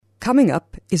Coming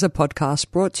Up is a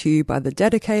podcast brought to you by the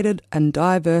dedicated and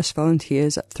diverse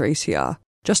volunteers at 3CR.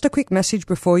 Just a quick message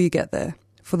before you get there.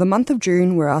 For the month of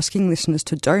June, we're asking listeners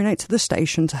to donate to the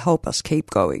station to help us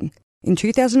keep going. In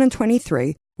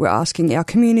 2023, we're asking our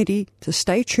community to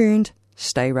stay tuned,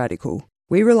 stay radical.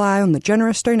 We rely on the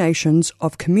generous donations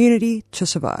of community to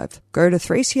survive. Go to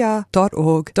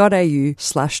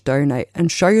 3cr.org.au/donate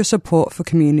and show your support for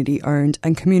community-owned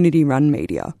and community-run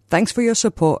media. Thanks for your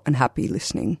support and happy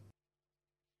listening.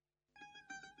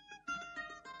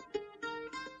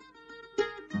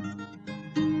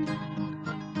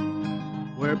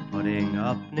 We're putting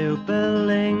up new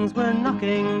buildings, we're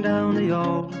knocking down the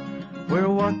old. We're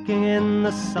working in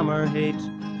the summer heat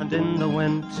and in the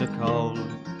winter cold.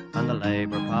 And the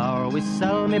labour power we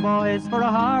sell, me boys, for a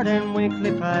hard-earned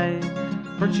weekly pay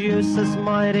produces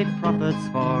mighty profits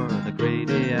for the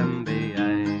greedy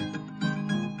MBA.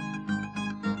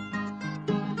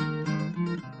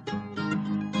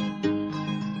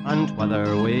 And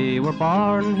whether we were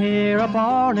born here or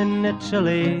born in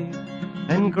Italy,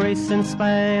 in Greece, in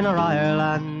Spain or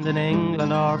Ireland, in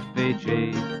England or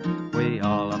Fiji, we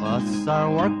all of us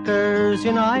are workers,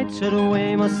 united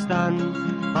we must stand,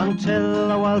 until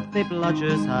the wealthy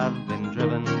bludgers have been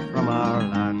driven from our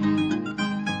land.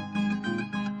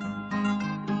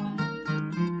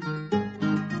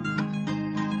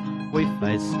 We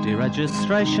faced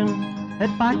deregistration,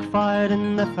 it backfired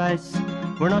in the face.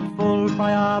 We're not fooled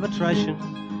by arbitration,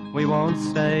 we won't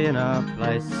stay in our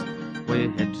place. We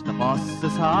hit the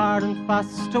bosses hard and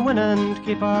fast to win and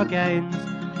keep our gains,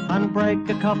 and break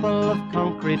a couple of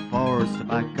concrete pours to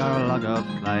back our log of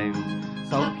claims.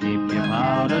 So keep your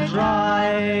powder dry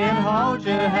and hold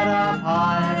your head up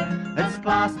high. It's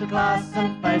class to class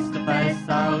and face to face,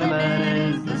 our limit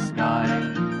is the sky.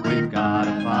 We've got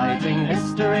a fighting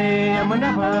history and we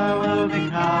never will be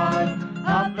cowed.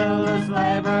 Our builders'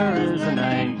 labour is a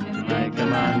name to make a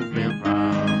man feel proud.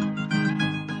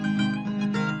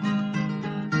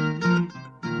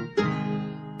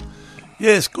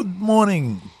 Yes, good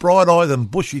morning, bright-eyed and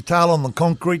bushy-tailed on the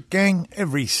concrete gang.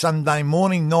 Every Sunday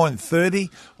morning, 9:30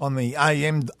 on the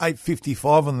AM,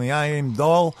 8:55 on the AM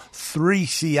dial,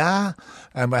 3CR,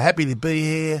 and we're happy to be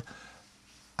here,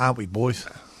 aren't we, boys?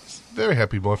 Very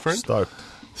happy, my friend. Stoked.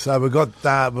 So we've got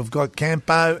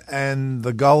Campo and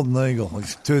the Golden Eagle.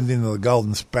 He's turned into the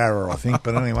Golden Sparrow, I think,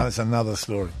 but anyway, that's another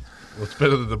story. Well, it's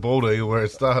better than the bald eagle where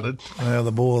it started. Now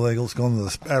the bald eagle's gone to the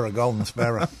sparrow, Golden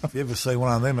Sparrow. If you ever see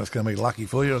one of them, it's going to be lucky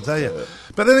for you, I'll tell you.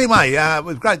 But anyway,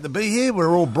 it's great to be here.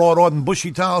 We're all bright-eyed and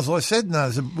bushy-tailed, as I said.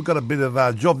 We've got a bit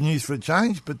of job news for a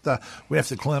change, but we have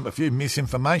to clean up a few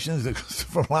misinformations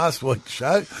from last week's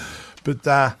show. But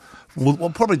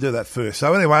we'll probably do that first.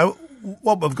 So anyway,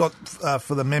 what we've got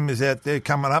for the members out there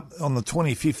coming up on the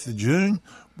 25th of June,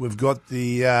 we've got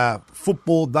the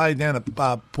football day down at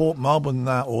Port Melbourne,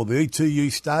 or the ETU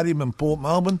Stadium in Port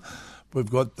Melbourne. We've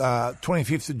got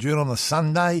 25th of June on a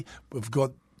Sunday. We've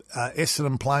got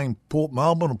Essendon playing Port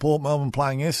Melbourne, or Port Melbourne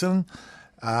playing Essendon.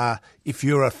 If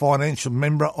you're a financial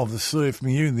member of the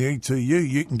CFMU and the ETU,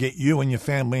 you can get you and your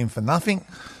family in for nothing,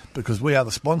 because we are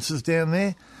the sponsors down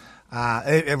there.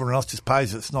 Everyone else just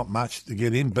pays. It's not much to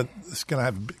get in, but it's going to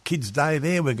have a kids' day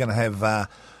there. We're going to have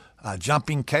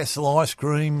jumping castle ice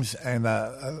creams and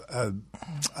a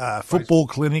football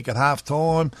clinic at half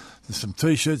time. There's some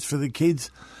T-shirts for the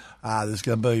kids. There's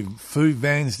going to be food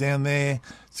vans down there.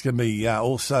 It's going to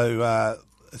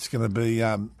be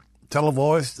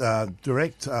televised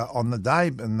direct on the day,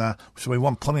 and so we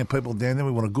want plenty of people down there.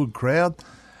 We want a good crowd,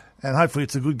 and hopefully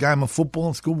it's a good game of football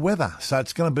and it's good weather. So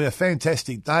it's going to be a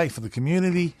fantastic day for the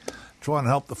community. Try and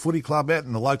help the footy club out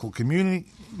in the local community.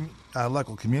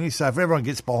 So if everyone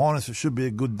gets behind us, it should be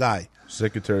a good day.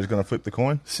 Secretary's going to flip the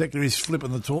coin? Secretary's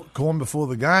flipping the coin before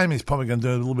the game. He's probably going to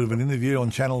do a little bit of an interview on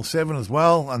Channel 7 as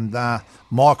well. And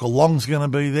Michael Long's going to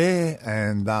be there.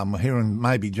 And we're hearing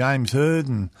maybe James Hurd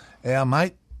and our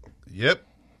mate. Yep.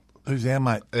 Who's our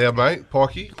mate? Our mate,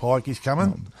 Pikey. Pikey's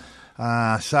coming.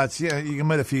 So it's, you can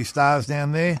meet a few stars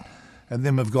down there. And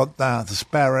then we've got the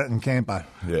Sparrow and Campo.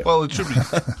 Yeah. Well, it should be.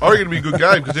 I reckon it'll be a good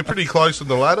game because they're pretty close on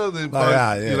the ladder. They're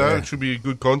both, it should be a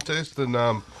good contest, and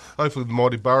hopefully the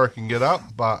mighty Borough can get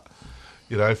up. But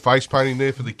face painting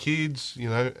there for the kids,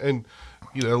 and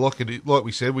like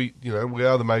we said, we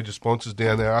are the major sponsors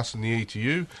down there, us and the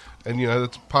ETU, and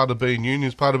that's part of being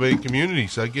unions, part of being community.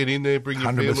 So get in there, bring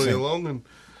your 100%. Family along, and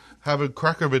have a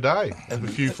cracker of a day, have a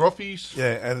few frothies.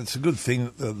 Yeah, and it's a good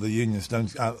thing that the unions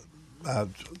don't.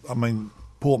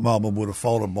 Port Melbourne would have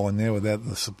folded by now without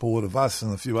the support of us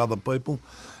and a few other people.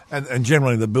 And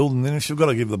generally the building industry, we've got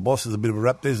to give the bosses a bit of a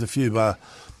rap. There's a few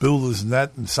builders and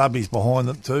that and subbies behind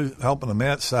them too, helping them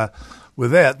out. So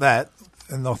without that,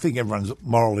 and I think everyone's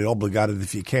morally obligated,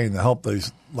 if you can, to help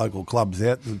these local clubs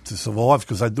out to survive,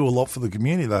 because they do a lot for the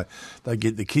community. They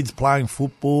get the kids playing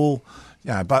football.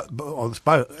 But I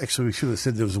suppose, actually, we should have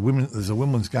said there's a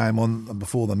women's game on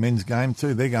before the men's game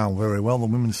too. They're going very well, the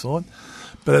women's side.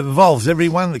 But it involves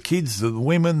everyone, the kids, the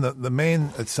women, the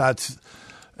men. It's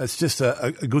just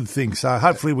a good thing. So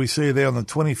hopefully we see you there on the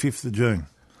 25th of June.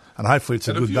 And hopefully it's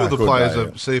a good day. And a few of the players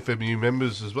are CFMU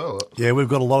members as well. Yeah, we've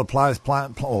got a lot of players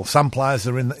playing, or some players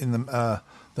are in the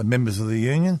members of the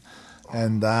union.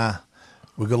 And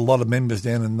we've got a lot of members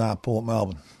down in Port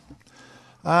Melbourne.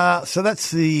 So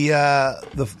that's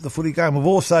the footy game. We've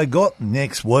also got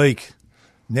next week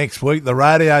the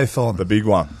Radiothon. The big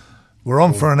one. We're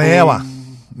on for an hour.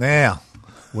 Now,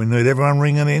 we need everyone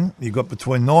ringing in. You've got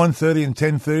between 9:30 and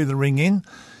 10:30 to ring in.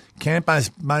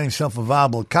 Campo's made himself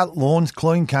available to cut lawns,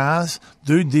 clean cars,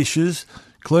 do dishes,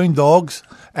 clean dogs,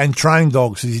 and train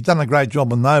dogs. He's done a great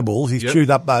job on no balls. He's chewed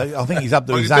up, I think he's up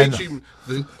to his own.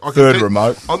 Third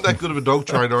remote. I'm that good of a dog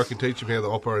trainer, I can teach him how to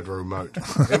operate a remote.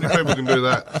 How many people can do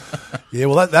that? Yeah,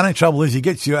 well, the only trouble is he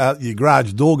gets your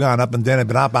garage door going up and down a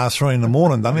bit up past 3 in the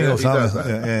morning, doesn't he? Yeah, or something? He does that.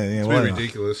 Yeah, it's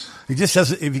ridiculous. He just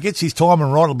has, if he gets his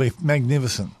timing right, it'll be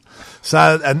magnificent.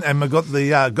 So, and we've got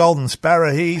the Golden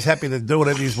Sparrow here. He's happy to do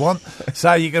whatever you want.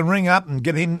 So you can ring up and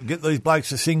get these blokes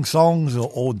to sing songs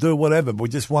or do whatever. But we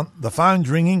just want the phones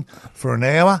ringing for an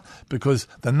hour, because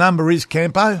the number is,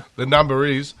 Campo? The number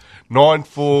is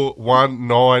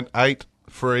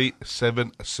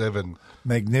 94198377.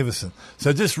 Magnificent.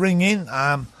 So just ring in,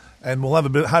 and we'll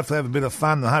hopefully have a bit of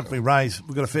fun, and hopefully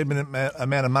we've got a fair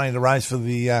amount of money to raise for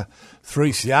the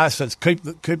 3CR. So it's keep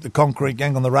the Concrete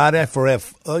Gang on the radar for I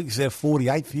think it's our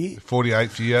 48th year.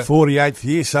 48th year. 48th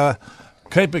year. So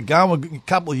keep it going. We're a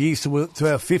couple of years to our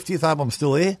 50th. I hope I'm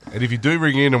still here. And if you do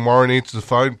ring in and Warren answers the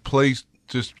phone, please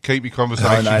just keep your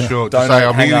conversation short. Don't Just say,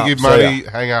 I'm here to give money,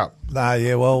 hang up. No,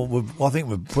 yeah, well, I think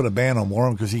we've put a ban on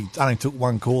Warren because he only took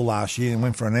one call last year and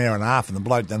went for an hour and a half, and the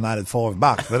bloke donated $5.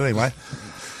 But anyway.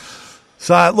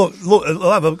 So, look,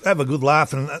 have a good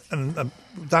laugh, and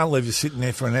don't leave you sitting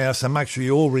there for an hour. So make sure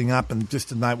you all ring up and just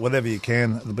donate whatever you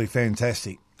can. It'll be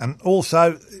fantastic. And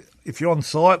also, if you're on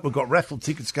site, we've got raffle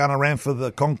tickets going around for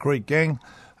the Concrete Gang.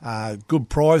 Good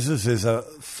prizes. There's the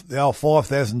old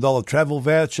 $5,000 travel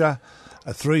voucher,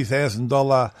 a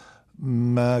 $3,000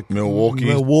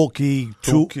 Milwaukee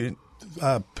toolkit,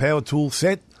 power tool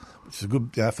set, which is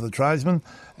good for the tradesmen,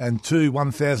 and two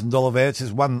 $1,000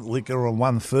 vouchers, one liquor and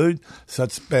one food. So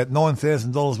it's about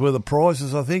 $9,000 worth of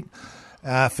prizes, I think,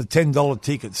 for $10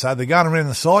 tickets. So they're going around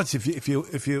the sites. If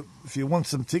you want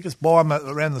some tickets, buy them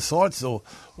around the sites, or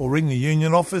ring the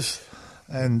union office,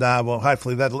 and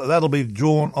hopefully that'll be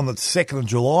drawn on the 2nd of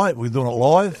July. We're doing it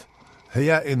live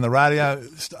here in the radio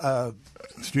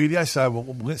studio, so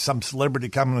we'll get some celebrity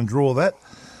coming and draw that.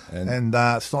 And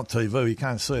it's not TV, you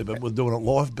can't see it, but we're doing it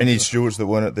live. Any stewards that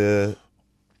weren't at the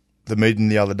meeting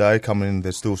the other day, come in,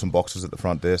 there's still some boxes at the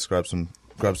front desk, grab some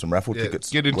raffle tickets.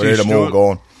 Get into we need them all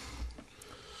gone.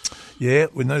 Yeah,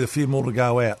 we need a few more to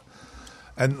go out.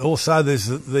 And also there's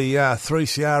the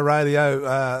 3CR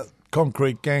radio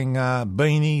Concrete Gang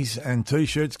beanies and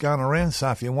T-shirts going around. So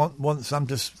if you want some,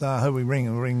 just who we ring?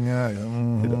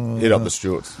 Hit up the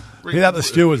stewards. Hit up the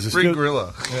stewards. Ring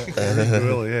Gorilla. Yeah, ring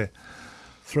Gorilla, yeah.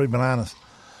 3 bananas.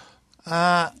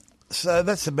 So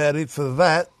that's about it for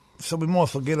that. So we might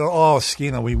forget.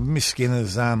 Skinner. We missed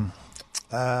Skinner's anniversary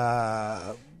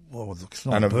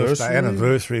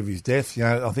of his death. You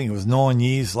know, I think it was 9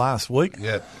 years last week.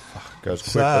 Yeah. Goes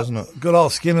quick, doesn't it? Good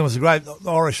old Skinner was a great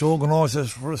Irish organiser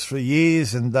for us for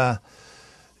years, and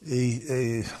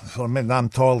he sort of met an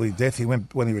untimely death.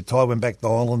 When he retired, went back to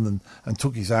Ireland and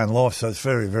took his own life. So it's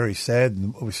very, very sad,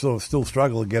 and we sort of still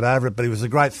struggle to get over it. But he was a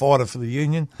great fighter for the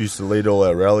union. Used to lead all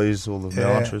our rallies, all the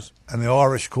marches. And the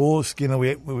Irish cause, Skinner,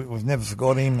 we've never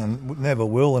forgot him, and never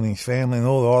will, and his family, and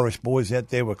all the Irish boys out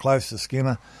there were close to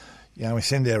Skinner. You know, we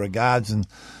send our regards, and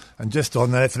just on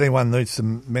that, if anyone needs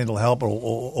some mental help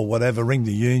or whatever, ring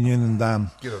the union and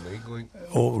get on Eaglink.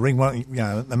 Or ring one, you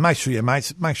know, and make sure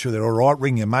they're all right.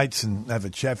 Ring your mates and have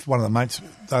a chat. If one of the mates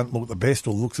don't look the best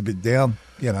or looks a bit down,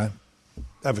 you know,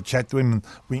 have a chat to him and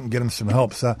we can get him some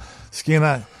help. So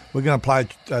Skinner, we're going to play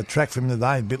a track for him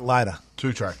today a bit later.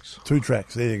 2 tracks. 2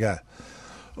 tracks. There you go.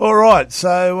 All right,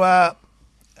 so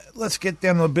let's get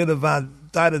down to a bit of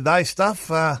day-to-day stuff.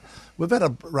 We've had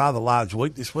a rather large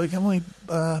week this week, haven't we,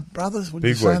 brothers?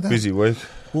 Big week, busy week.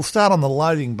 We'll start on the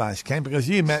loading base, Camp, because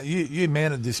you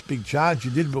mounted this big charge.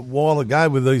 You did a while ago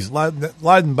with these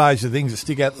loading bays are things that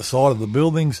stick out the side of the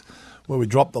buildings where we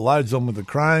drop the loads on with the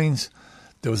cranes.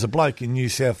 There was a bloke in New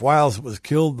South Wales that was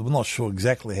killed. I'm not sure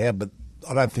exactly how, but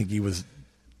I don't think he was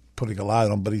putting a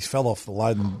load on, but he's fell off the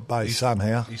loading bay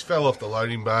somehow. He's fell off the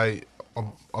loading bay.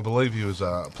 I believe he was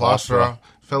a plasterer.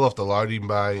 Fell off the loading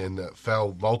bay and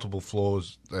fell multiple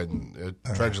floors and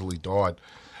tragically died.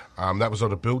 That was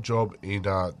on a build job in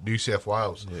New South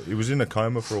Wales. Yeah, he was in a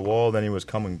coma for a while, then he was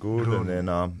coming good. And then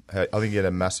I think he had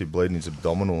a massive bleed in his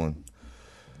abdominal and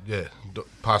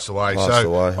passed away.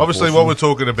 Obviously what we're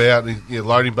talking about is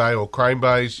loading bay or crane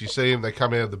bays. You see them, they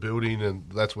come out of the building and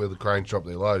that's where the cranes drop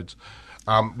their loads.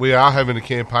 We are having a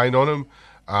campaign on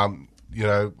them.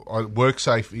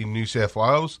 WorkSafe in New South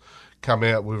Wales come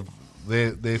out with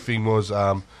their thing was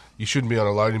you shouldn't be on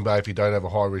a loading bay if you don't have a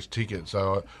high-risk ticket.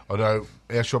 So I know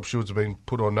our shop stewards have been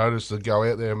put on notice to go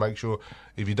out there and make sure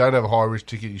if you don't have a high-risk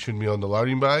ticket, you shouldn't be on the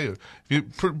loading bay. If you,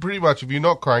 pretty much, if you're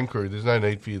not crane crew, there's no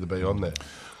need for you to be on there.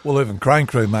 Well, even crane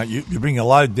crew, mate, you bring a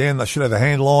load down, they should have a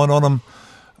hand line on them.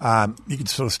 You can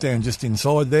sort of stand just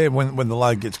inside there. When the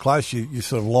load gets close, you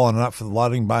sort of line it up for the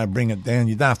loading bay and bring it down.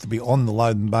 You don't have to be on the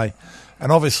loading bay.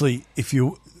 And obviously, if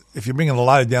you're bringing a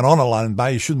load down on a loading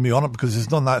bay, you shouldn't be on it because there's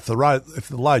not if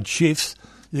the load shifts,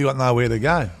 you've got nowhere to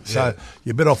go. So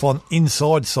you're better off on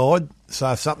inside side.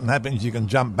 So if something happens, you can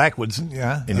jump backwards.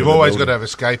 You've always got to have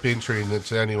escape entry, and it's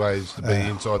the only way is to be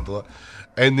inside the.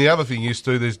 And the other thing is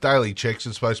too, there's daily checks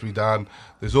that's supposed to be done.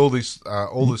 There's all this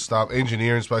stuff.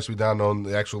 Engineering supposed to be done on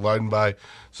the actual loading bay.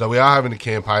 So we are having a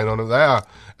campaign on it. They are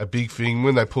a big thing.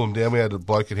 When they pull them down, we had a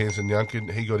bloke at Hanson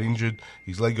Yunkin. He got injured.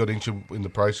 His leg got injured in the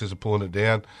process of pulling it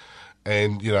down.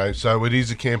 And, so it is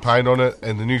a campaign on it.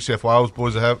 And the New South Wales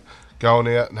boys are going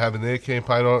out and having their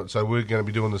campaign on it. So we're going to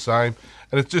be doing the same.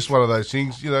 And it's just one of those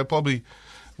things, probably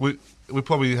we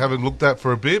probably haven't looked at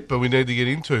for a bit, but we need to get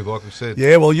into, like we said.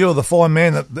 Yeah, well, you're the fine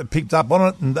man that picked up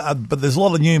on it. And, but there's a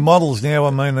lot of new models now. I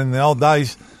mean, in the old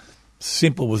days,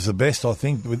 simple was the best, I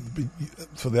think.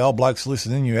 For the old blokes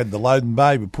listening, you had the loading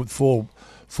bay. We put four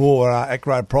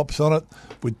acro props on it.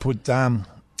 We'd put tube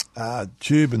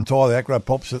and tie the acro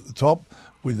props at the top.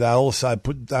 We'd also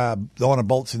put liner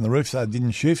bolts in the roof so it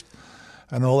didn't shift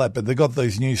and all that. But they got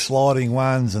these new sliding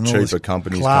ones and all cheaper this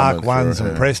companies, Clark ones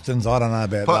and Prestons. I don't know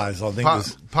about those. I think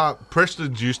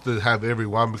Prestons used to have every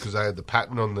one because they had the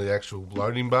pattern on the actual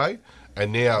loading bay.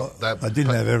 And now they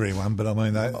didn't have every one, but I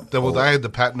mean they had the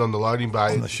pattern on the loading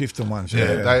bay, on the shifting ones.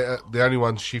 Yeah, the only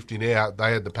ones shifting out,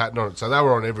 they had the pattern on it, so they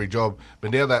were on every job.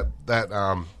 But now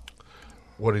that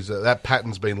what is it? That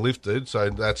pattern's been lifted, so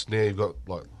that's now you've got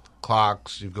like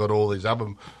Clarks, you've got all these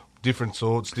other different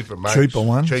sorts, different makes, cheaper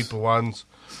ones,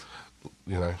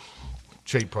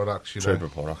 cheap products, cheaper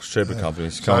products, cheaper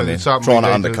companies coming in, trying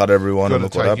to undercut everyone and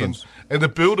look what happens. And the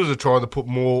builders are trying to put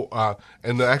more,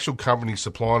 and the actual companies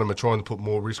supplying them are trying to put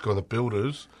more risk on the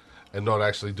builders and not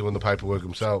actually doing the paperwork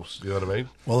themselves. You know what I mean?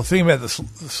 Well, the thing about the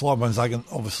slide ones, they can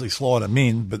obviously slide them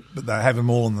in, but they have them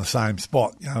all in the same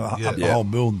spot, up the whole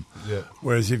building. Yeah.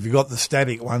 Whereas if you've got the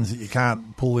static ones that you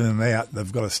can't pull in and out,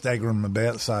 they've got to stagger them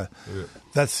about. So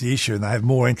that's the issue, and they have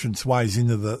more entrance ways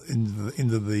into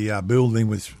the building,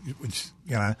 which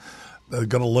they've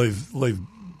got to leave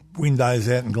windows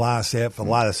out and glass out for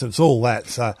later. So it's all that.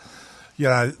 So,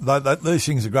 these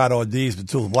things are great ideas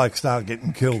until the blokes start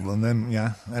getting killed. And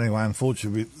then, anyway,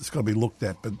 unfortunately, it's got to be looked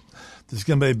at. But there's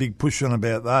going to be a big push on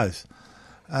about those.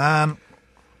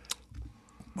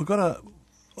 We've got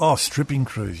stripping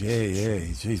crews. Yeah.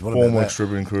 Geez, what about that?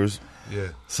 Stripping crews. Yeah.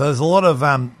 So there's a lot of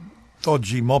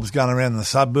dodgy mobs going around in the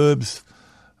suburbs.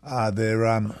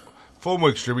 They're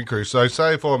formwork stripping crews. So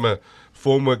say if I'm a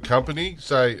formwork company,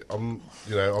 say I'm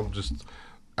just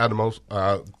Adam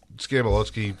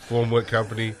Skamolotsky formwork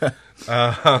company,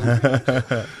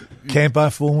 Campo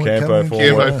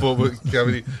formwork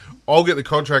company. I'll get the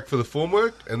contract for the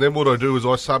formwork, and then what I do is I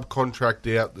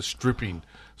subcontract out the stripping,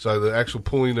 so the actual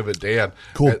pulling of it down.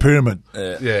 Called pyramid.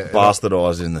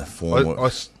 Bastardising the formwork. I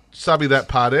subby that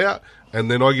part out, and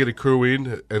then I get a crew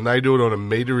in, and they do it on a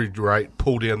meterage rate,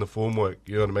 pull down the formwork.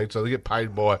 You know what I mean? So they get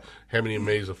paid by how many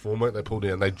metres of formwork they pull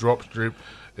down. They drop strip.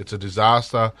 It's a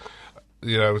disaster.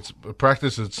 It's a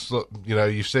practice. It's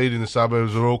you see it in the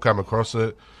suburbs. We've all come across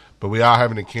it, but we are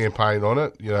having a campaign on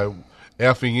it.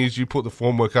 Our thing is, you put the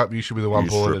formwork up, you should be the one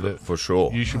pulling it for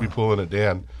sure. You should be pulling it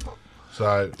down.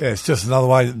 So it's just another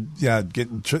way,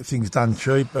 getting things done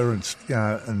cheaper,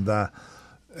 and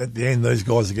at the end, these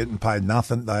guys are getting paid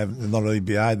nothing. They're not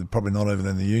EBA. They're probably not even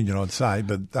in the union, I'd say.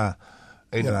 But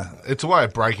it's a way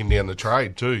of breaking down the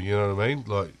trade too. You know what I mean?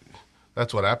 Like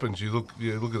that's what happens. You look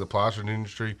at the plastering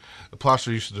industry. The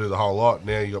plasterer used to do the whole lot.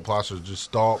 Now you got plasterers just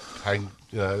stop, hang.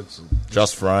 It's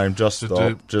just frame, just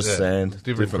stop, just sand,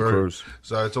 different crews.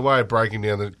 So it's a way of breaking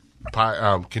down the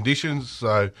conditions.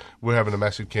 So we're having a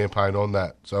massive campaign on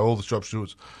that. So all the shop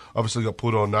stewards obviously got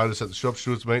put on notice at the shop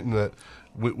stewards meeting that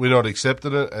we're not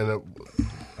accepting it, and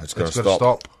It's got got to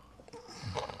stop.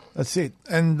 That's it.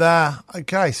 And,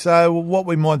 okay, so what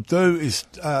we might do is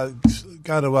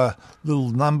go to a little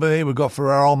number here we've got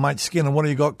for our old mate Skinner. What do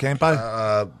you got,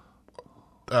 Campo?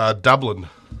 Dublin.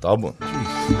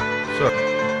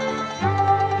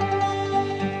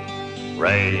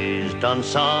 Raised on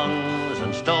songs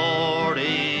and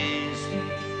stories,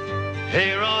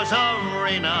 heroes of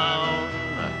renown,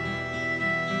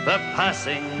 the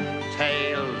passing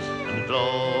tales and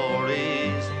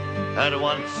glories that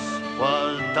once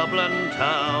was Dublin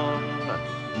town.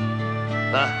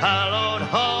 The hallowed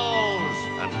halls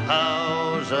and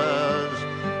houses,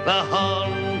 the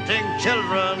haunting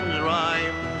children's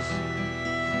rhymes,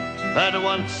 that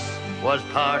once was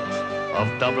part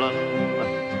of Dublin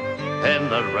in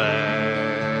the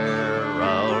rare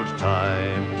old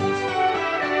times.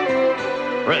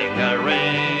 Ring a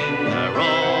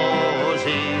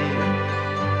rosy,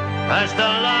 as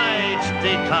the light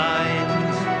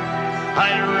declines,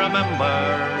 I remember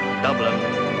Dublin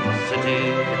city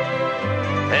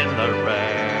in the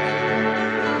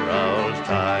rare old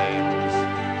times.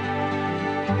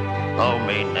 Oh,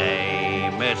 me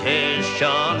name it is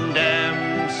Sean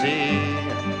Dempsey,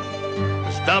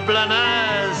 as Dublin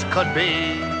as could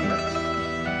be,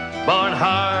 born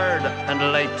hard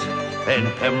and late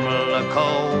in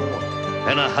Pimlico,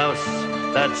 in a house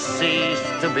that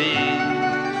ceased to be.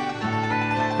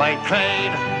 By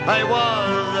trade I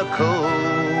was a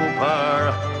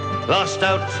cooper, lost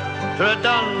out to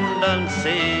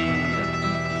redundancy,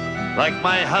 like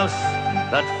my house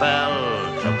that fell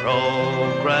to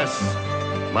progress,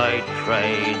 my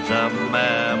trade's a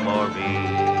memory.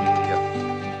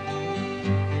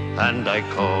 And I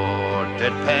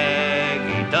courted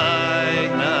Peggy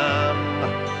Dignam,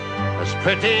 as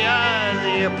pretty as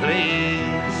you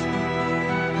please,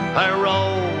 a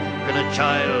rogue and a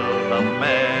child of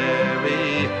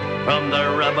Mary from the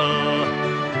rebel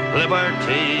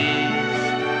liberties.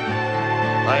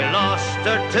 I lost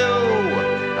her to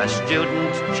a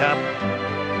student chap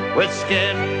with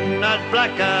skin as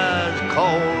black as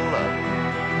coal,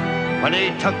 when he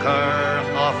took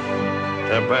her off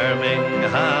to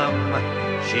Birmingham,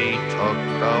 she took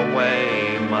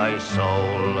away my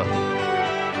soul.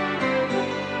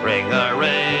 Ring a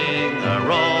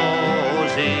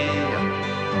rosy,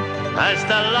 as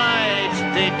the light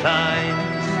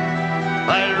declines,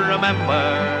 I remember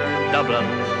Dublin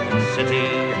city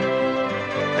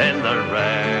in the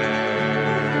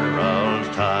rare old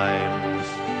times.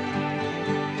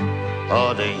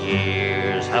 Oh, the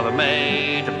years have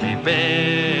made me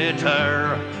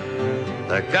bitter,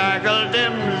 the gargle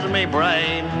dims me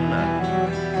brain,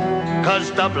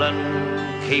 'cause Dublin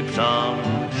keeps on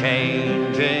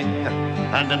changing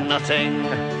and nothing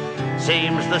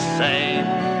seems the same.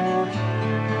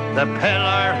 The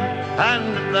pillar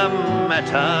and the Met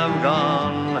have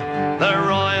gone, the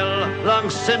Royal long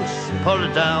since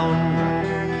pulled down,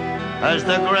 as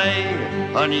the grey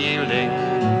unyielding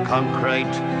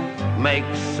concrete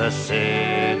makes a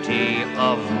city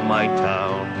of my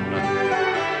town.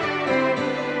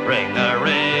 Ring a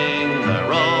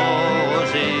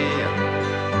rosy,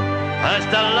 as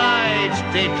the light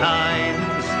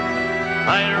declines,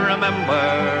 I remember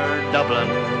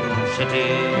Dublin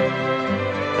city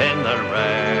in the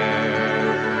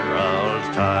rare old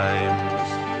times.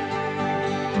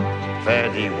 Fare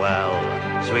thee well,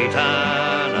 sweet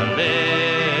Anna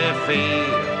Liffey,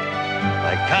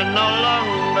 I can no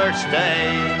longer stay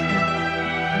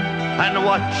and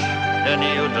watch the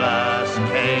new glass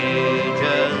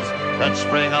cages that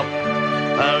spring up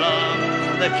along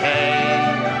the quay.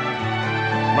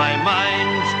 My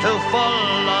mind's too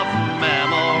full of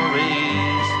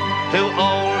memories, too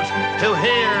old to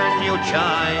hear new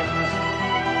chimes.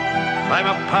 I'm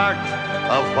a part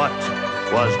of what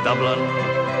was Dublin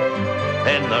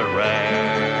in the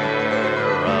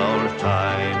rare old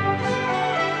times.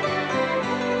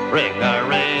 Ring a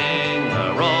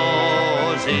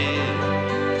rosy,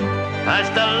 as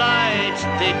the light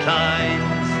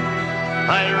declines,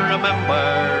 I remember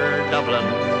Dublin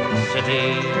city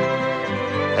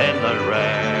in the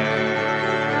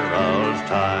rare old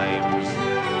times.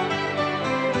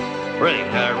 Ring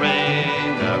a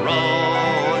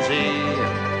rosy,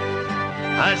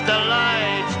 as the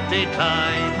light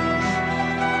declines,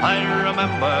 I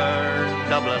remember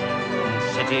Dublin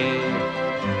city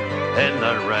in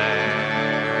the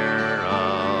rare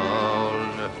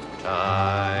old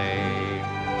times.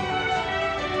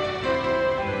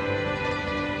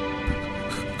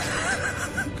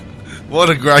 What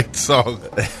a great song.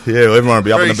 Yeah, everyone will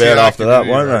be up and about after that,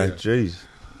 won't they? Jeez.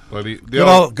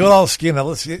 Good old Skinner.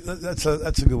 That's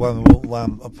a good one.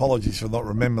 Well, apologies for not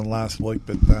remembering last week,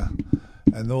 but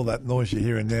and all that noise you're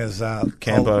hearing there's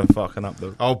Campo fucking up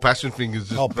the old passion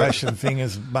fingers. Old passion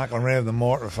fingers buckling around the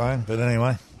microphone. But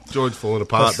anyway, George falling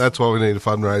apart. That's why we need a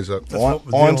fundraiser.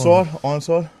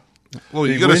 Ironside. Well,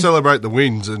 you got to celebrate the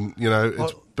wins, and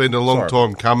it's been a long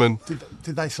time coming.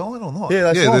 Did they sign or not?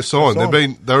 Yeah, they're signed.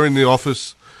 They're in the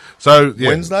office. So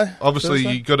Wednesday, obviously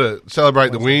Thursday? you got to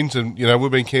celebrate the wins, and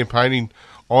we've been campaigning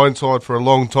Ironside for a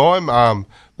long time.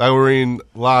 They were in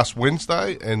last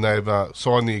Wednesday, and they've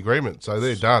signed the agreement, so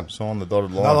they're done. Signed the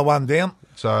dotted line. Another one down.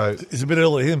 So it's a bit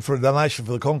early him for a donation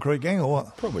for the concrete gang, or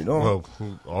what? Probably not.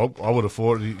 Well, I would have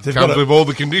thought it comes with all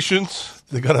the conditions.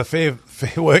 They've got a fair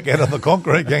work out of the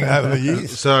concrete gang over the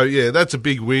years. So, yeah, that's a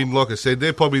big win. Like I said,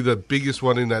 they're probably the biggest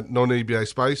one in that non-EBA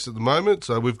space at the moment.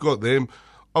 So we've got them.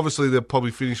 Obviously, they'll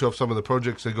probably finish off some of the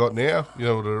projects they've got now, that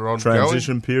are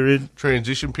ongoing.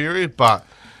 Transition period, but...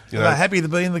 Are they happy to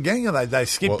be in the gang, or they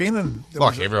skip in? And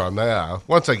like everyone, they are.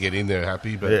 Once they get in, they're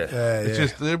happy, but it's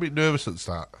just they're a bit nervous at the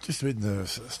start. Just a bit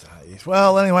nervous at the start, yes.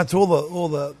 Well, anyway, to all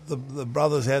the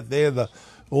brothers out there, the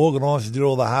organisers did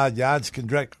all the hard yards.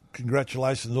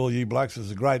 Congratulations to all you blokes. It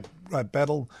was a great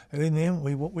battle, and in the end,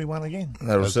 we won again.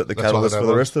 That'll set the catalyst for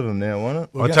the rest of them now, won't it?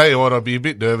 I'll tell you what, I'd be a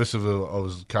bit nervous if I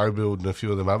was co-building a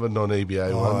few of them other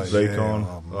non-EBA ones.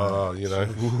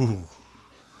 Econ.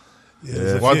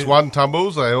 Yeah, once one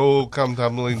tumbles, they all come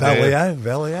tumbling down.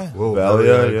 Valio.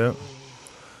 Valio,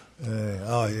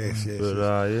 Yes.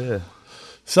 But,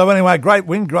 So anyway, great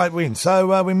win.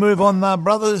 So we move on,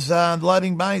 brothers,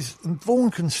 loading bays and Vaughan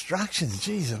Construction.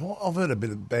 Jeez, I've heard a bit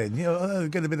of bad.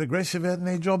 Get a bit aggressive out in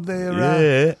their job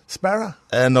there, Sparrow.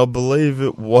 And I believe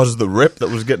it was the rep that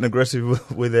was getting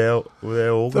aggressive with our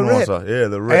organiser. Yeah,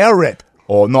 the rep. Our rep.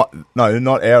 Or not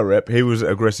our rep. He was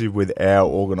aggressive with our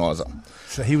organiser.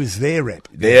 So he was their rep.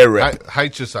 Their rep.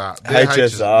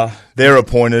 HSR. They're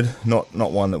appointed, not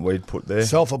one that we'd put there.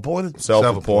 Self-appointed?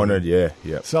 Self-appointed, yeah.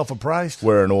 Self-appraised?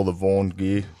 Wearing all the Vaughan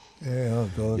gear. Yeah, oh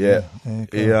God. Yeah. Cool.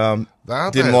 He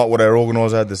didn't like what our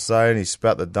organiser had to say, and he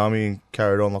spat the dummy and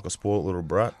carried on like a spoilt little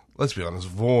brat. Let's be honest,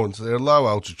 Vaughan's, they're a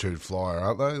low-altitude flyer,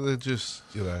 aren't they? They're just,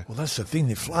 Well, that's the thing.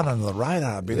 They flood under the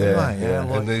radar a bit, aren't they? Yeah.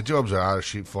 And their jobs are a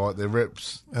shit fight. Their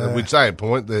reps, which they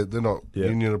appoint, they're not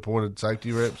union-appointed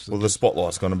safety reps. Well, the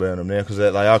spotlight's going to be on them now because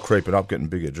they are creeping up, getting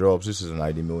bigger jobs. This is an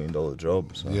 $80 million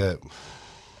job. So. Yeah.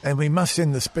 And we must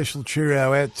send the special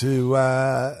cheerio out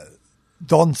to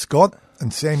Don Scott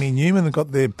and Sammy Newman. They've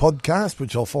got their podcast,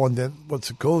 which I'll find out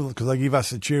what's it called because they give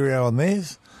us a cheerio on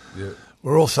theirs. Yeah.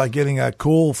 We're also getting a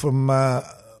call from a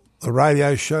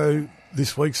radio show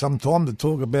this week sometime to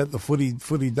talk about the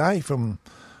footy day from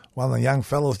one of the young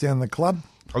fellas down the club.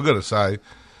 I've got to say,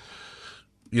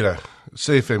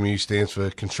 CFMU stands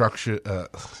for construction,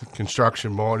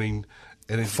 mining,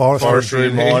 and forestry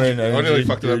and mining. I nearly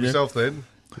fucked it up myself then.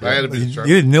 I had a bit of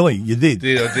You didn't nearly, you did.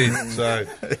 Yeah, I did. So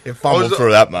you fumbled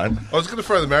through that, man. I was going to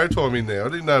throw the maritime in there. I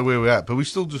didn't know where we're at, but we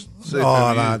still just said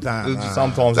no.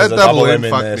 Sometimes there's a double M in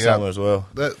there somewhere as well.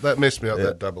 That messed me up,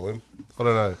 that double M. I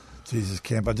don't know. Jesus,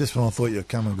 Camp, I just when I thought you were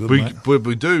coming good, mate. But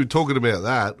we do, talking about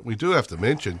that, we do have to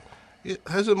mention,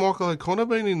 hasn't Michael O'Connor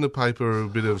been in the paper a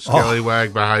bit of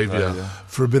scallywag behaviour?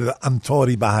 For a bit of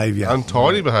untidy behaviour.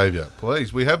 Untidy behaviour,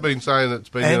 please. We have been saying it's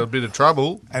been in a bit of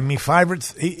trouble. And my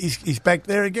favourite's, he's back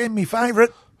there again, my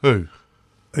favourite. Who?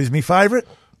 Who's my favourite?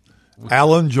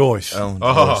 Alan Joyce.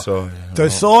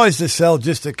 Decides to sell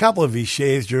just a couple of his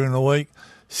shares during the week,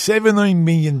 $17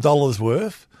 million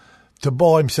worth, to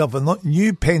buy himself a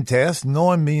new penthouse,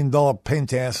 $9 million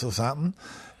penthouse or something.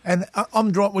 And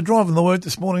we're driving the work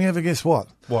this morning. Ever guess what?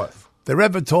 What? They're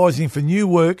advertising for new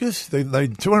workers. They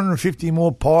 250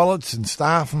 more pilots and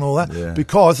staff and all that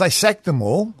because they sacked them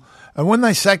all. And when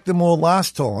they sacked them all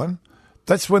last time,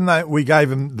 that's when we gave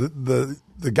them the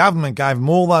government gave them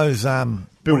all those $1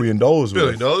 billion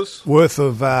worth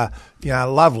of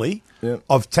lovely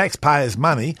of taxpayers'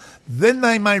 money. Then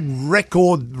they made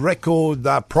record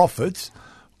profits.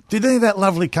 Did any of that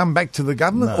lovely come back to the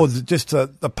government, or is it just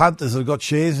the punters have got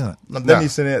shares in it? Then he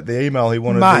sent out the email. He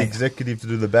wanted the executive to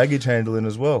do the baggage handling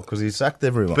as well because he sacked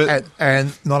everyone.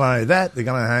 And not only that, they're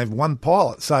going to have one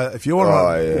pilot. So if you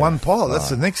want one pilot, that's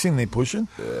the next thing they're pushing.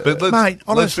 Yeah. But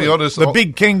let's be honest. The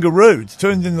big kangaroo, it's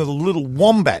turned into the little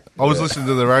wombat. I was listening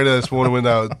to the radio this morning when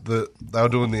they were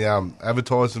doing the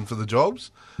advertising for the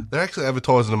jobs. They're actually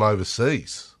advertising them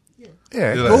overseas.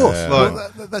 Yeah, of course.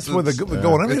 That's where they're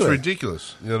going anyway. It's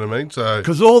ridiculous. You know what I mean?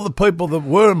 Because all the people that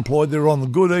were employed, they're on the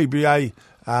good EBA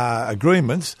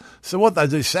agreements. So what they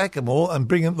do, sack them all and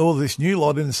bring all this new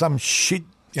lot in some shit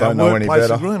workplace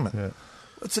agreement. Yeah.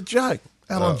 It's a joke.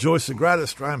 Alan Joyce, the great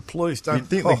Australian police, don't... You'd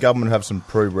think the government have some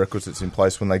prerequisites in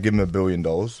place when they give them $1 billion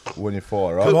when you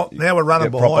fire, right? Well, now we're running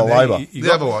behind. Proper labour.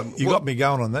 The other one. You got me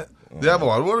going on that. The other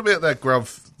one, what about that grub,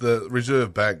 the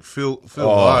Reserve Bank, Phil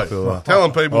Lowe,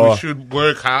 telling people we should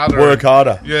work harder. Work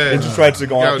harder. Yeah. Interest rates are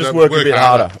going up. Just work a bit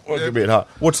harder. Work a bit harder.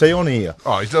 What's he on here?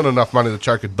 Oh, he's not enough money to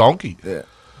choke a donkey. Yeah.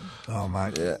 Oh,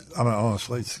 mate. Yeah. I mean,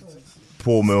 honestly, it's...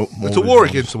 Poor It's a war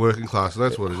against the working class,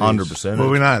 that's what it is. 100%.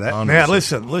 Well, we know that. 100%. Now,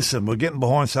 listen, we're getting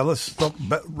behind, so let's stop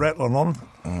rattling on.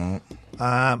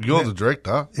 You're the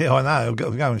director. Yeah, I know.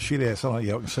 We're going shit out. So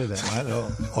yeah, I can see that,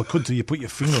 mate. I could till you put your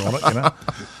finger on it, you know.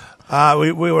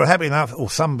 We were happy enough, or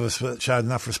some of us showed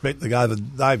enough respect to go to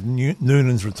Dave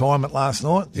Noonan's retirement last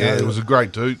night. Yeah, it was a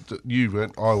great dude. You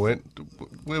went, I went.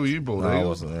 Where were you, Bald? No, I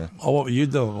wasn't there. Oh, what were you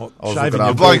doing? Shaving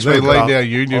The bloke's been leading our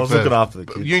union. I was looking after the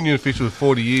kids. Union official for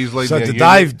 40 years, leading so our to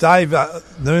union. Dave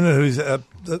Noonan, who's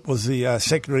was the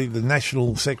secretary, the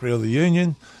national secretary of the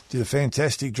union, did a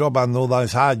fantastic job under all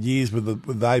those hard years with the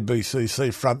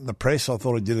ABCC front in the press. I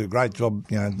thought he did a great job,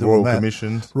 you know, doing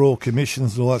Royal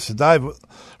Commissions and all that. So Dave,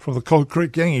 from the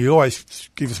Concrete Gang, he always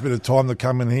gives us a bit of time to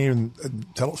come in here and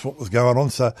tell us what was going on.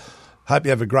 So hope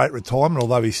you have a great retirement,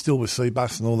 although he's still with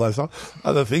Seabus and all those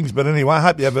other things. But anyway, I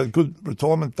hope you have a good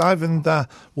retirement, Dave, and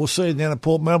we'll see you down at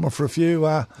Port Melbourne for a few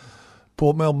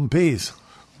Port Melbourne beers.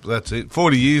 That's it.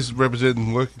 40 years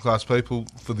representing working class people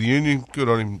for the union. Good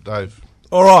on him, Dave.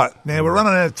 All right, now we're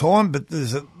running out of time, but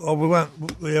there's a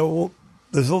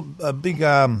big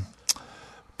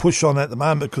push on at the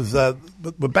moment because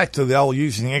we're back to the old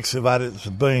using excavators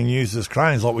being used as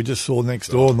cranes, like we just saw next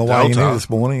door on the way in here this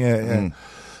morning. Yeah.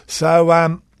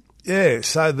 So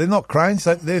so they're not cranes;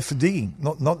 they're for digging,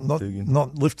 not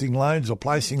lifting loads or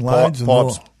placing loads.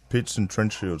 Pipes, pits, and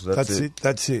trench fields.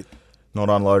 That's it. Not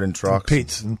unloading trucks.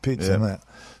 And pits and that.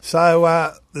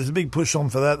 So there's a big push on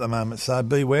for that at the moment. So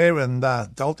beware and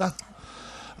Delta.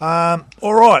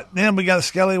 All right, now we go to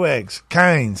scallywags,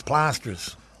 canes,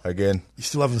 plasterers. Again. You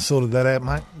still haven't sorted that out,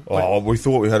 mate? Oh, we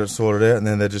thought we had it sorted out, and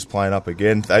then they're just playing up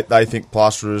again. They think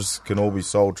plasterers can all be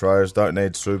sole traders, don't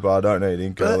need super, don't need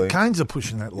Inco. Canes are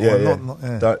pushing that line.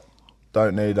 Yeah.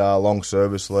 Don't need long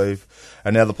service leave.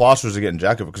 And now the plasterers are getting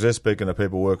jacked because they're speaking to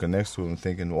people working next to them and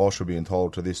thinking, well, I should be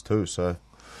entitled to this too, so...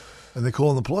 And they're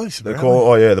calling the police.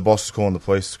 The boss is calling the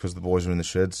police because the boys are in the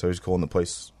shed, so he's calling the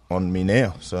police on me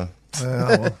now. So,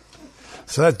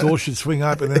 so that door should swing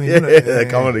open any minute. They're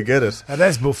coming to get us. And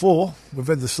as before, we've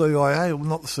had the CIA, well,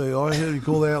 not the CIA. Who do you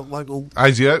call our local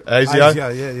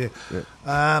ASIO?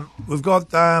 Yeah. We've got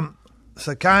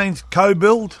Canes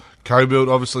co-build. Co-build,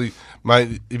 obviously,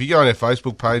 mate. If you go on our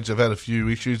Facebook page, they've had a few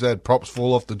issues. They had props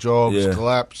fall off the jobs,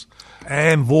 collapse.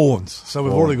 And Vaughan's. So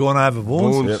we've already gone over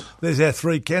Vaughan's. Yep. There's our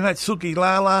three candidates. Suki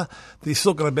Lala, they're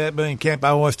talking about being Campo,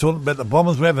 always talking about the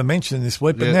Bombers. We haven't mentioned this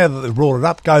week, but now that they've brought it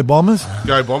up, go Bombers.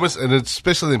 Go Bombers, and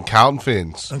especially them Carlton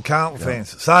fans.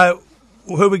 Fans. So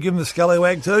who are we giving the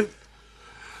scallywag to?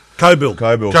 Co-build.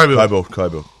 Co-build.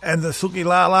 And the Suki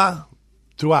Lala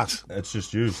to us. It's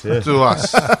just you, to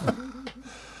us.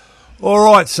 All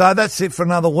right, so that's it for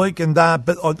another week. And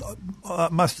but I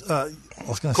must... I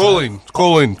was going to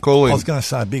call in. I was going to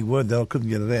say a big word there. I couldn't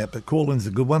get it out, but call-in's a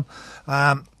good one.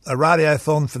 A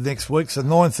radiothon for next week, so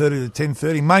 9:30 to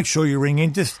 10:30. Make sure you ring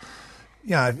in. Just,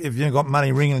 you know, if you've got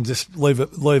money, ring in and just leave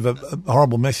a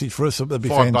horrible message for us. It'd be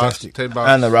fantastic. $10.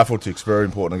 And the raffle tickets, very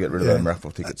important to get rid of them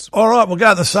raffle tickets. All right, we'll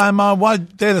go the same old way.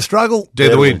 Dare to struggle. Dare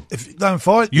to win. If you don't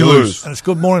fight, you lose. And it's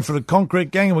good morning for the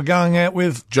Concrete Gang, and we're going out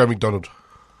with Joe McDonald.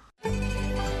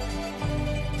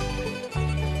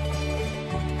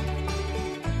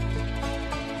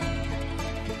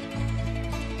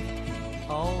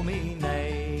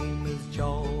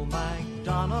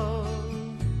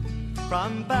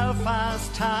 From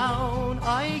Belfast town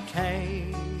I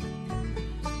came,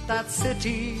 that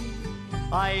city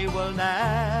I will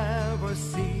never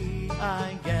see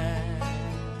again.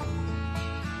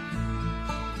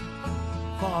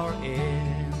 For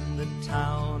in the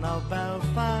town of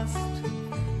Belfast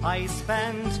I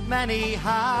spent many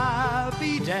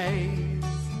happy days.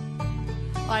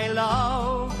 I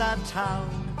love that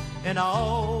town in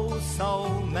oh so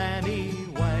many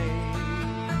ways.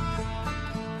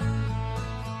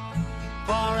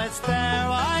 For it's there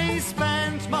I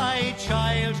spent my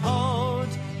childhood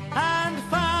and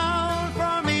found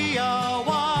for me a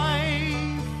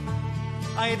wife.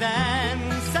 I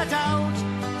then set out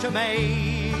to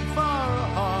make for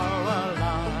her a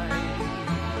life.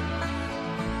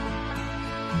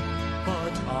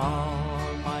 But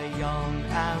all my young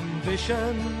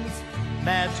ambitions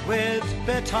met with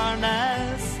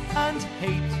bitterness and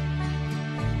hate.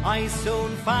 I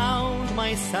soon found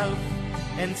myself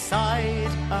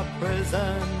inside a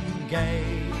prison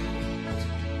gate.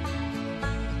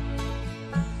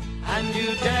 And you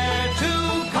dare to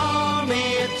call me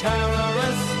a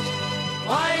terrorist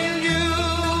while you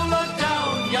look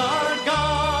down your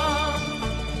gun.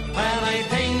 When I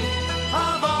think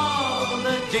of all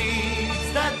the deeds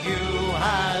that you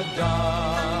had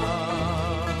done.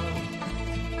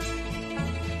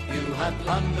 You had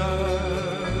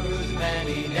plundered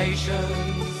many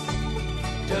nations,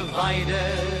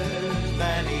 divided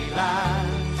many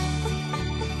lands.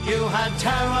 You had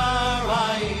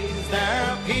terrorized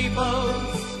their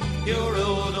peoples. You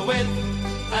ruled with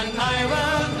an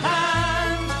iron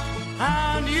hand,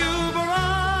 and you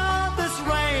brought this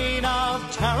reign of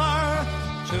terror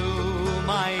to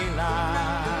my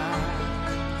land.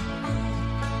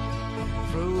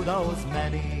 Through those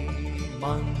many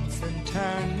months'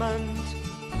 internment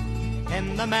in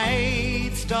the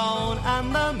Maidstone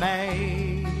and the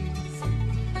Maze,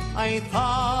 I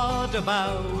thought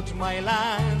about my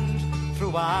land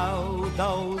throughout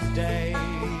those days.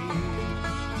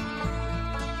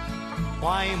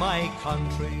 Why my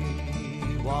country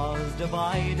was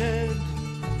divided,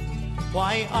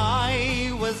 why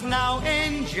I was now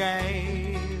in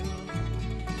jail,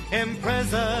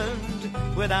 imprisoned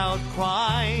without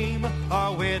crime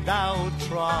or without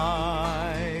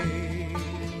trial.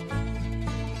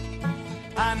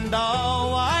 And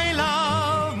though I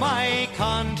love my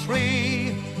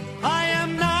country, I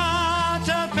am not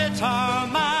a bitter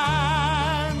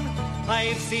man.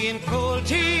 I've seen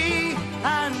cruelty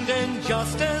and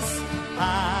injustice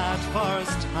at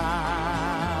first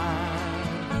hand.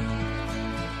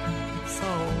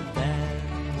 So then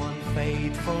one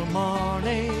fateful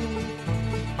morning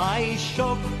I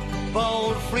shook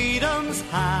bold freedom's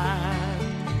hand.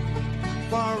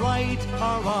 For right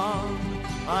or wrong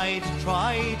I'd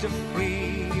try to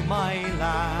free my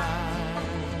land.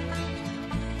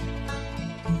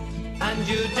 And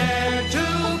you dare to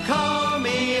call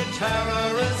me a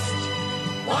terrorist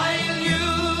while you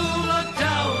look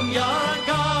down your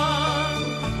gun.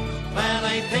 When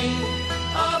I think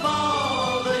of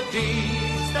all the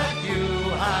deeds that you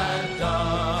had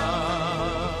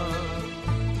done.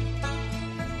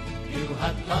 You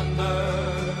had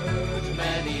plundered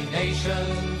many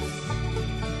nations,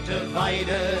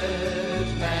 divided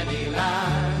many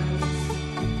lands.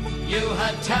 You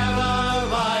had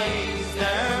terrorized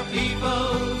their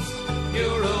peoples. You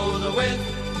ruled with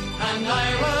an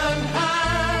iron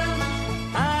hand,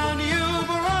 and you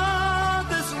brought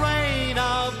this reign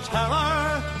of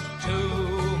terror to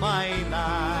my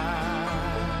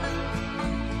land.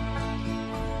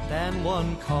 Then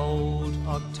one cold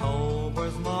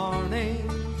October's morning,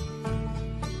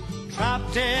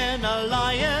 trapped in a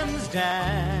lion's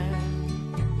den,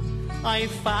 I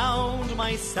found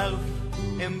myself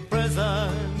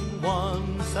imprisoned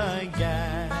once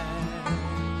again.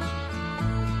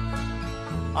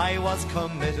 I was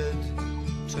committed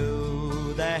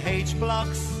to the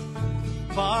H-blocks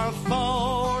for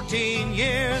 14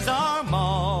 years or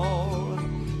more.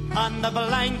 On the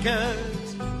blanket,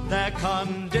 the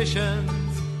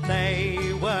conditions, they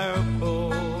were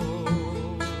poor.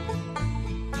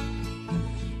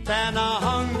 Then a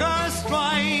hunger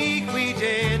strike we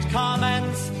did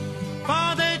commence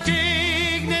for the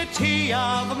dignity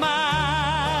of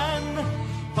man.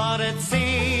 But it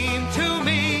seemed to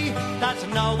me that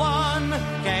no one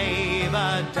gave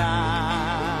a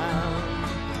damn.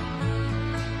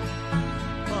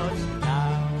 But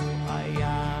now I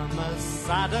am a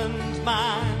saddened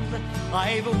man.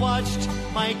 I've watched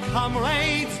my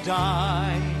comrades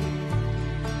die.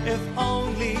 If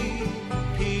only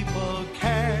people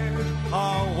cared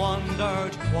or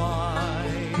wondered why.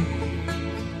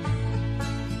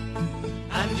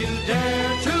 And you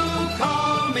dare to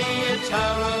call me a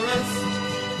terrorist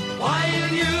while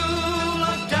you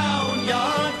look down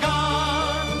your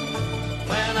gun.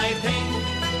 When I think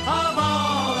of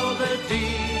all the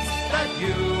deeds that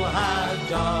you had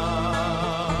done.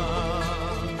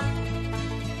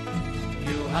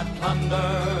 You had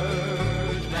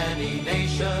plundered many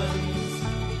nations,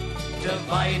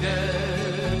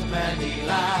 divided many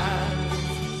lands.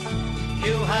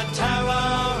 You had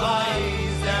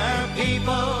terrorized their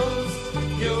peoples.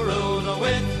 You ruled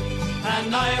with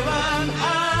an iron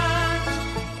hand,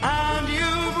 and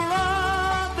you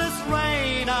brought this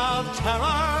reign of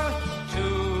terror to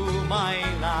my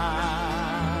land.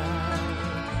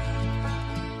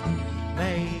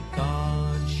 May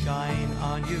God shine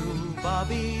on you,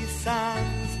 Bobby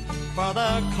Sands, for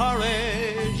the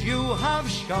courage you have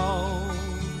shown.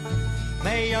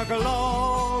 May your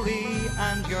glory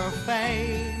and your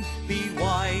fame be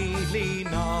widely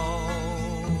known.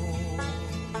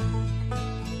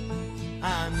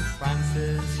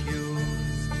 Francis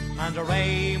Hughes and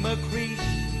Ray McCreesh,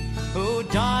 who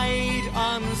died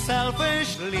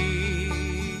unselfishly,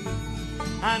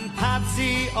 and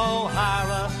Patsy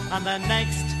O'Hara, and the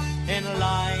next in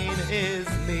line is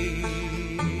me.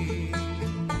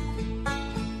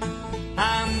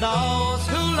 And those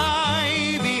who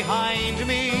lie behind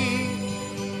me,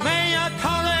 may your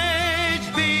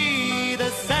courage be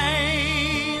the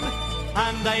same,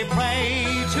 and I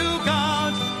pray to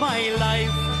God my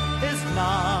life is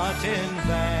not in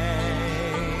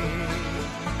vain.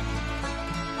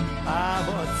 Ah,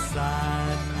 but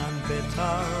sad and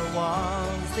bitter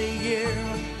was the year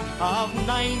of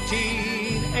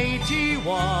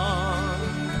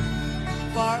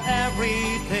 1981, for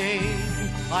everything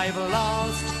I've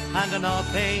lost and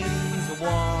nothing's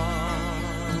won.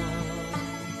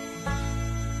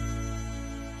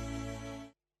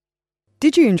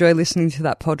 Did you enjoy listening to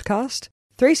that podcast?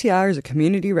 3CR is a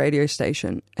community radio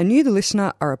station, and you, the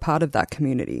listener, are a part of that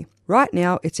community. Right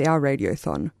now, it's our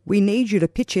radiothon. We need you to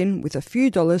pitch in with a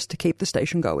few dollars to keep the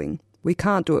station going. We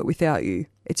can't do it without you.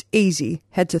 It's easy.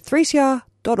 Head to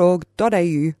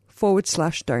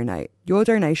 3cr.org.au/donate. Your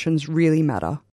donations really matter.